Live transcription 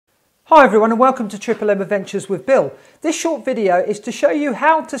Hi everyone and welcome to Triple M Adventures with Bill. This short video is to show you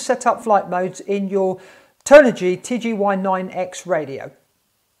how to set up flight modes in your Turnigy TGY 9X radio.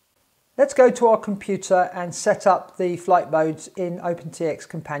 Let's go to our computer and set up the flight modes in OpenTX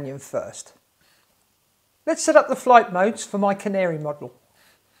Companion first. Let's set up the flight modes for my Canary model.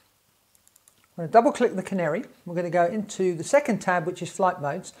 I'm going to double click the Canary. We're going to go into the second tab, which is flight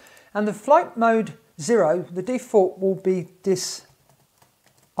modes, and the flight mode 0, the default will be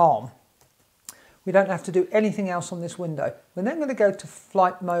disarm. We don't have to do anything else on this window. We're then going to go to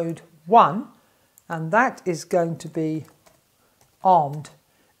flight mode 1, and that is going to be armed.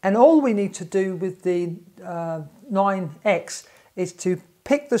 And all we need to do with the 9X is to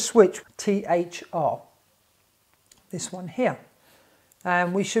pick the switch THR, this one here,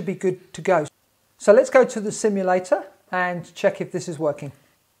 and we should be good to go. So let's go to the simulator and check if this is working.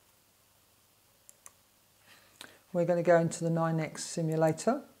 We're going to go into the 9X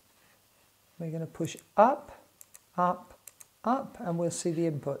simulator. We're going to push up, up, up, and we'll see the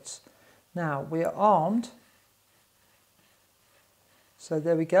inputs. Now we are armed, so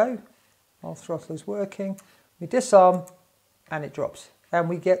there we go. Our throttle is working. We disarm and it drops, and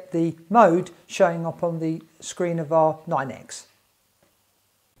we get the mode showing up on the screen of our 9X.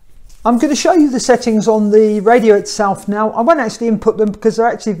 I'm going to show you the settings on the radio itself now. I won't actually input them because they're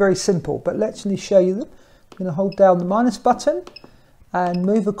actually very simple, but let's show you them. I'm going to hold down the minus button and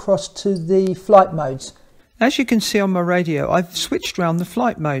move across to the flight modes. As you can see on my radio, I've switched around the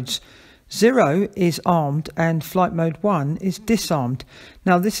flight modes. 0 is armed and flight mode 1 is disarmed.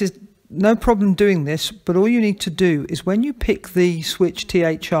 Now this is no problem doing this, but all you need to do is when you pick the switch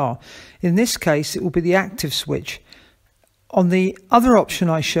THR, in this case it will be the active switch. On the other option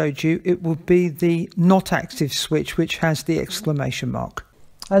I showed you, it will be the not active switch, which has the exclamation mark.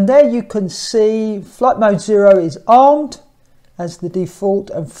 And there you can see flight mode 0 is armed as the default,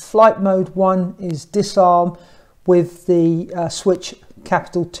 and flight mode 1 is disarm with the switch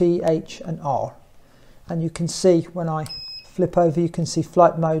capital T, H and R. And you can see when I flip over, you can see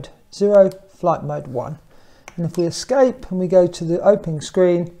flight mode 0, flight mode 1. And if we escape and we go to the opening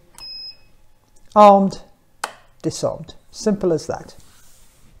screen, armed, disarmed. Simple as that.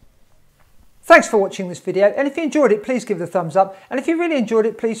 Thanks for watching this video, and if you enjoyed it, please give it a thumbs up, and if you really enjoyed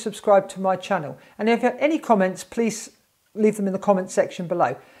it, please subscribe to my channel, and if you have any comments, please leave them in the comment section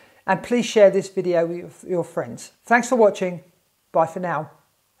below, and please share this video with your friends. Thanks for watching. Bye for now.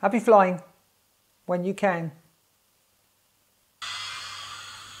 Happy flying when you can.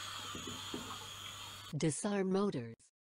 Disarm motors.